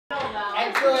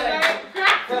I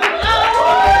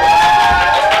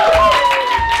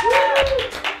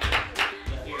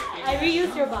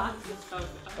reused your box.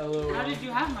 How did you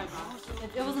have my box?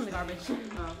 It was in the garbage.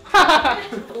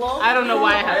 I don't know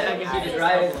why I had that.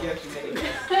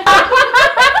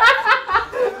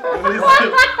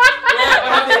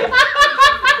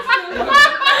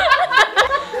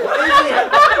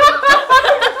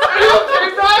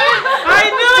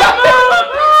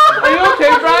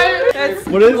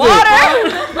 What is Water!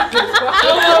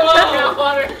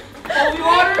 Water! Holy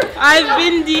water! I've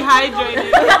been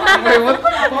dehydrated. Wait, what the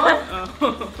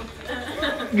fuck?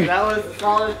 That was a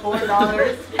solid $4.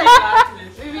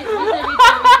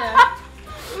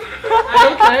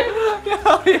 Okay?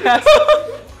 Oh, yes.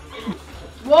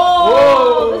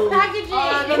 Whoa! This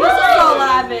packaging! This is so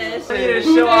lavish. I need to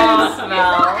show off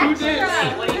now. Who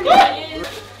did?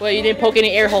 Wait, you didn't poke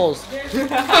any air holes.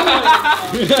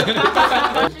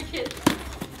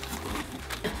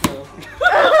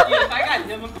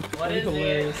 What is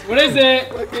it? What is it?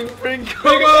 Fucking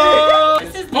Pringles.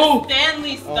 This is the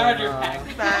Stanley starter pack.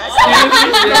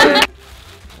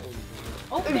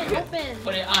 Open.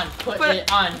 Put it on. Put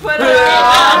it on. Put it on.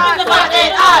 Put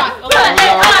it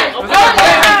on.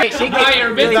 She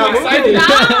you're a bit too excited.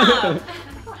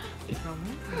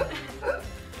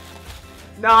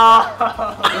 No.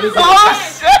 This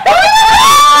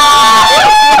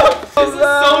is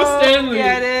so Stanley.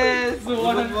 Yeah, it is. This is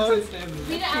 100% Stanley.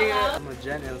 I'm a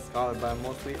general scholar, but I'm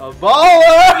mostly a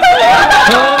baller.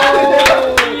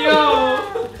 Yo.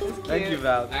 Thank you,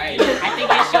 Val. Alright, I think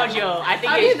it's JoJo. I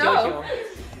think it's JoJo.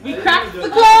 We cracked the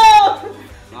code!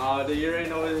 Oh, do you already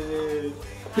know what it is?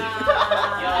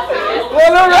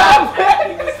 What a rap!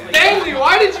 Stanley,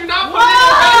 why did you not put it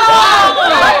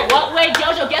in the What? Wait,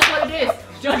 JoJo, guess what it is?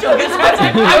 JoJo, guess what it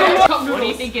is? What do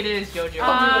you think it is, JoJo?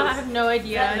 I have no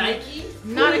idea. Nike?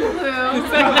 Not a clue.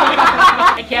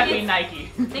 It can't be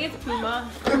Nike. I think it's Puma.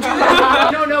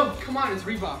 No, come on, it's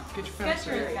Reebok. Get your facts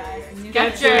Skechers, right. guys.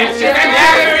 Skechers.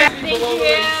 Thank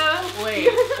you. Wait.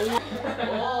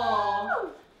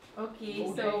 Okay,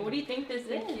 so what do you think this is?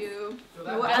 Thank you.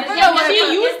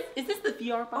 Is this the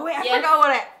VR box? Oh wait, I Yes. forgot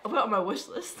what I put on my wish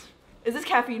list. Is this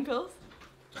caffeine pills?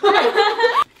 Oh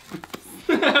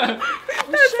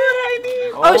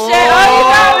shit! Oh, you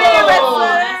got me a red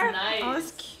sweater. That's nice. Oh,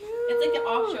 it's cute. It's like the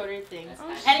off-shoulder thing.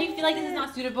 Nice. And if you feel like this is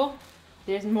not suitable,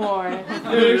 there's more.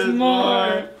 There's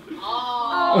more.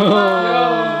 Oh,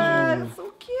 that's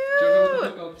so cute.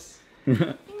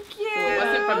 Thank you.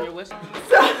 What's it from your wish?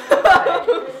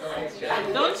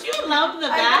 Don't you love the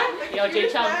back? Yo,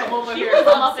 Jay-Chung, come over here.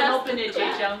 Come up and open it,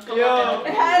 Jay-Chung. Come up and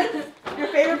open It has your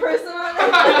favorite person on it.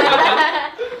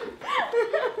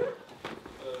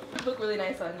 It look really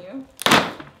nice on you.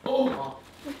 Oh.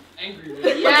 Angry.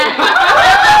 Yeah.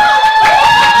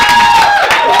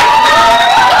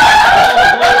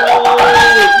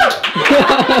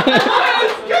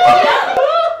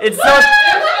 It's so.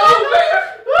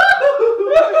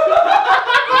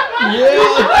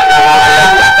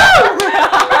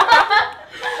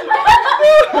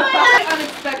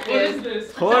 Unexpected. What is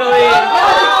this? Totally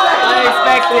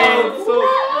unexpected. So.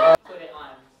 Put it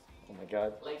on. Oh my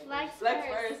god. Legs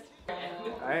first.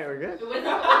 Alright, we're good.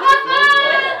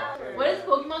 What is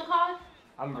Pokemon called?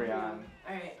 Umbreon.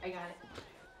 Alright, I got it.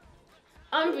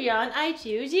 Umbreon, I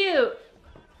choose you.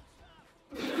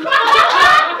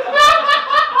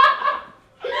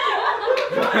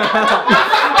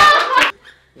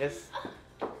 Yes.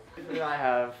 What do I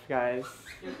have, guys?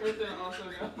 Your person also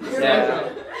knows. Yeah.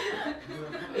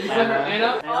 Is that her Anna?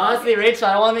 And honestly, Rachel, I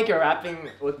don't want to make your rapping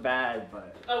look bad,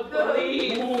 but. Oh,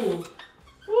 please. Ooh.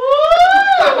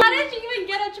 How did you even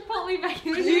get a Chipotle bag?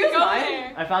 You Did you use go mine?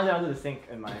 there. I found it under the sink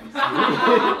in mine.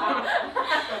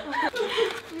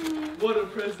 What a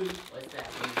present. What's that?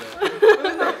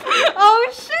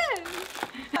 Oh shit!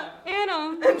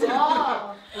 Anna.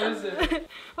 Oh. What is it?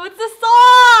 What's the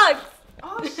socks?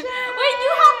 Oh shit! Wait,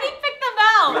 you helped me pick them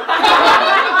out.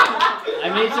 I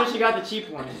made sure she got the cheap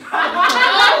one.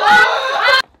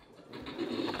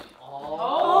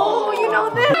 Oh, you know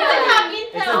this?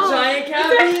 It's a giant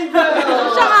caffeine pill!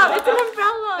 Shut up! It's an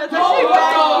umbrella. That's actually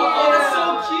Oh, that's so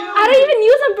cute. I don't even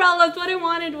use umbrellas, but I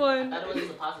wanted one. That was a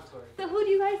suppository. So who do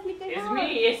you guys think I It's are?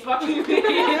 me. It's fucking me.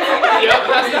 Yo,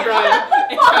 pass the Brian.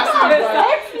 It's pass the Brian.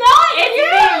 It's not. It's me.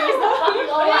 It's the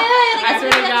fucking Wait, Ola. I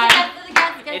swear to God.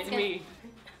 It's me.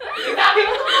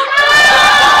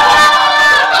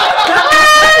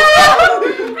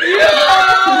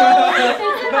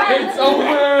 It's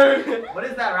over. What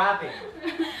is that rapping?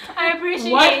 I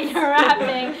appreciate What? your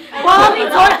rapping. Quality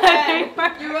toilet paper.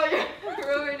 You wrote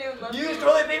your name. You use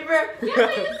toilet paper? Yes, I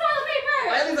use toilet paper.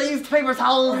 At least I use paper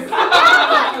towels. That's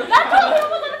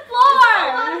what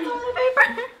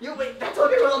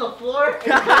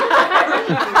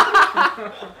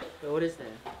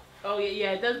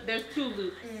two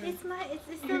loops. It's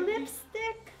the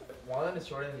lipstick. One is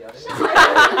shorter than the other.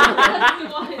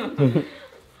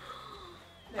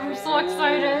 I'm so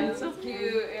excited. This is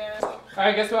cute, yeah.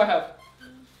 Alright, guess what I have?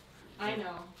 I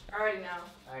know. I already know.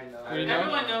 I know. You know?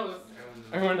 Everyone knows.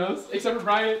 Everyone knows? Except for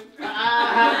Brian.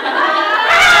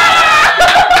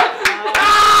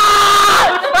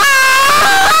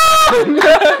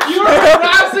 You were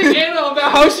harassing Anna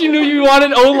about how she knew you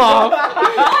wanted Olaf.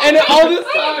 And all this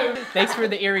time. Thanks for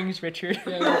the earrings, Richard. I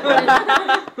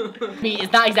mean,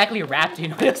 it's not exactly wrapped, you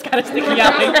know, it's kind of sticking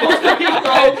out.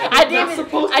 I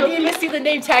didn't even see the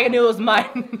name tag and it was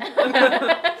mine.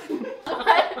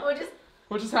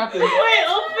 What just happened? Wait,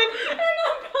 open.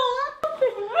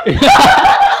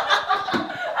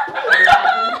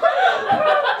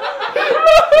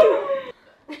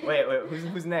 Wait,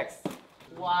 who's next?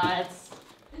 What?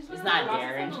 It's not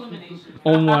Darren.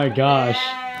 Oh my gosh.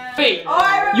 Wait,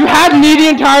 you had me the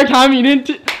entire time, you didn't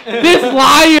this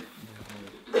liar!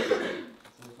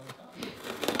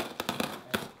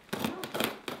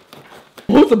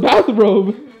 Oh, it's a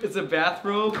bathrobe! It's a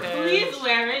bathrobe and... Please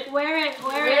wear it. Wear it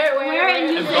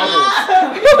and use it.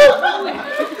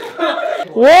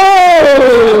 Whoa!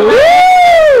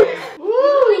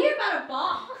 Ooh, you're about a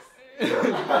box.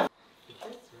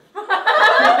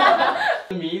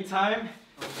 In the meantime,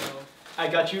 I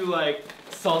got you like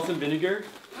salt and vinegar.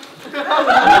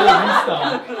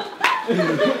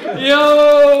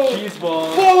 Yo! Cheese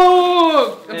balls.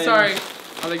 Whoa! I'm And sorry.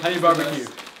 I like honey cheese barbecue. the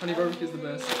best. Honey barbecue is the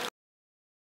best.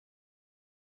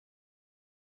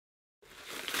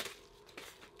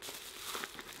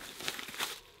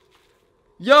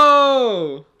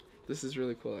 Yo! This is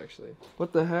really cool, actually.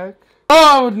 What the heck?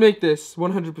 Oh, I would make this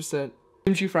 100%.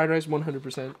 Kimchi fried rice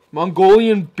 100%.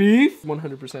 Mongolian beef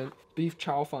 100%. Beef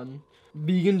chow fun.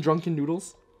 Vegan drunken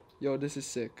noodles. Yo, this is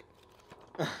sick.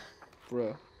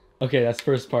 Bruh. Okay, that's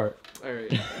first part.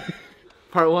 Alright.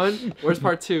 Part 1? Where's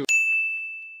part 2?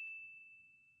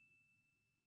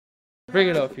 Bring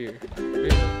it up here. Bring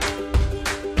it up.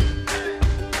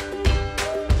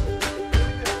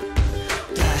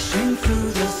 Dashing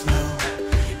through the snow.